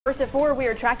First at 4, we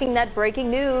are tracking that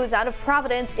breaking news out of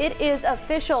Providence. It is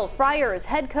official. Friars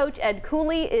head coach Ed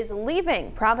Cooley is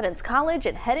leaving Providence College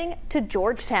and heading to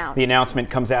Georgetown. The announcement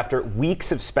comes after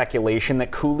weeks of speculation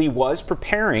that Cooley was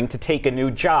preparing to take a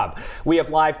new job. We have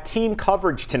live team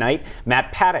coverage tonight.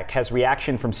 Matt Paddock has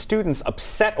reaction from students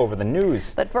upset over the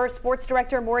news. But first, sports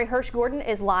director Maury Hirsch-Gordon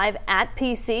is live at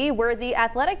PC, where the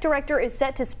athletic director is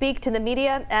set to speak to the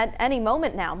media at any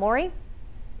moment now. Maury?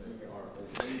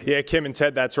 Yeah, Kim and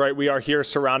Ted, that's right. We are here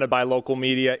surrounded by local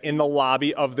media in the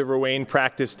lobby of the Ruane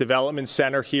Practice Development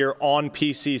Center here on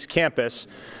PC's campus.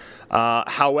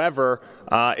 However,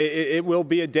 it will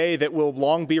be a day that will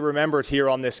long be remembered here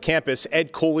on this campus.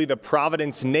 Ed Cooley, the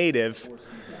Providence native,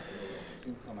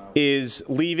 is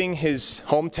leaving his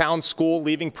hometown school,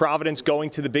 leaving Providence, going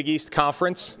to the Big East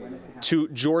Conference to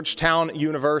Georgetown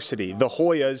University. The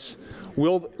Hoyas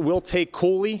will take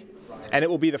Cooley, and it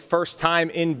will be the first time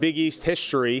in Big East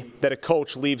history that a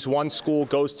coach leaves one school,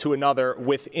 goes to another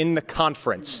within the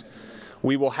conference.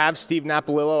 We will have Steve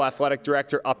Napolillo, athletic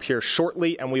director, up here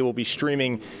shortly, and we will be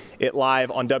streaming it live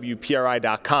on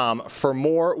WPRI.com. For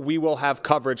more, we will have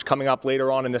coverage coming up later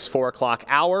on in this 4 o'clock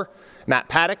hour. Matt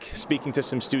Paddock speaking to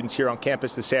some students here on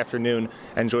campus this afternoon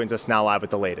and joins us now live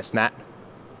with the latest. Matt?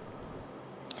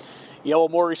 Yeah, well,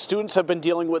 Maury, students have been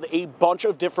dealing with a bunch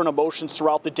of different emotions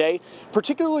throughout the day,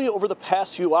 particularly over the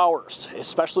past few hours,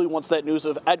 especially once that news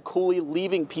of Ed Cooley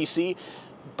leaving PC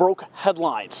broke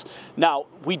headlines. Now,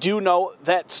 we do know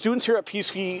that students here at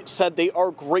PC said they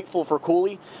are grateful for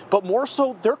Cooley, but more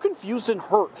so, they're confused and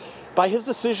hurt by his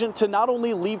decision to not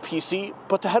only leave PC,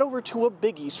 but to head over to a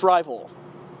Big East rival.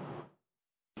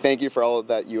 Thank you for all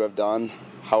that you have done.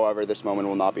 However, this moment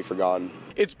will not be forgotten.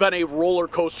 It's been a roller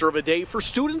coaster of a day for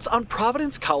students on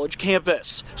Providence College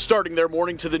campus, starting their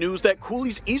morning to the news that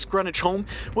Cooley's East Greenwich home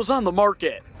was on the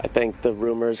market. I think the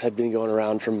rumors had been going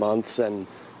around for months, and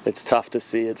it's tough to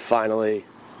see it finally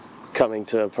coming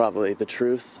to probably the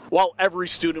truth. While every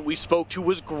student we spoke to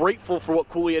was grateful for what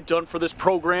Cooley had done for this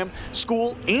program,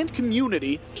 school, and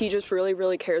community. He just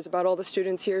really cares about all the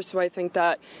students here, so I think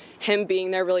that him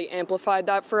being there really amplified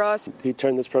that for us. He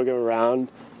turned this program around.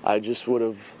 I just would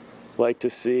have liked to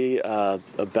see a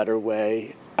better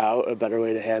way out, a better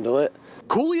way to handle it.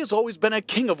 Cooley has always been a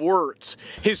king of words.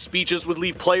 His speeches would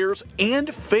leave players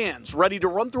and fans ready to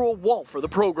run through a wall for the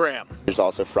program. There's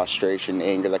also frustration,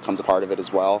 anger that comes a part of it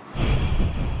as well.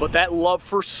 But that love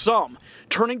for some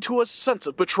turning to a sense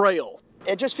of betrayal.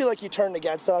 It just feels like he turned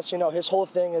against us. You know, his whole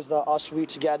thing is the us, we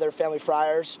together, family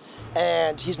Friars.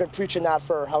 And he's been preaching that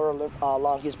for however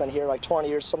long he's been here, like 20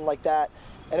 years, something like that.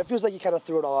 And it feels like he kind of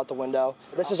threw it all out the window.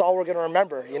 This is all we're going to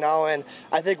remember, you know. And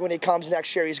I think when he comes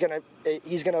next year, he's going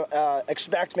to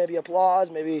expect maybe applause,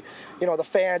 maybe, you know, the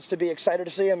fans to be excited to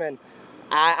see him. And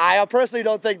I personally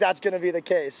don't think that's going to be the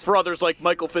case. For others like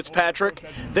Michael Fitzpatrick,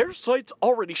 their sights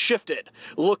already shifted,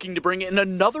 looking to bring in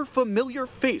another familiar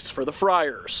face for the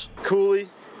Friars. Cooley,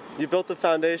 you built the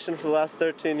foundation for the last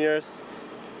 13 years.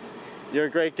 You're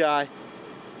a great guy.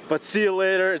 But see you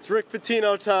later. It's Rick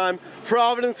Pitino time.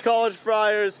 Providence College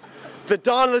Friars. The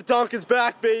dawn of the dunk is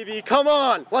back, baby. Come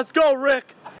on. Let's go,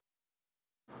 Rick.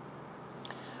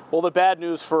 Well, the bad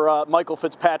news for Michael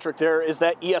Fitzpatrick there is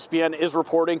that ESPN is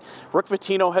reporting Rick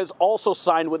Pitino has also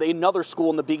signed with another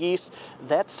school in the Big East.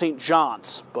 That's St.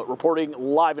 John's. But reporting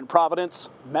live in Providence,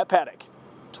 Matt Paddock,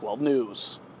 12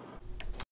 News.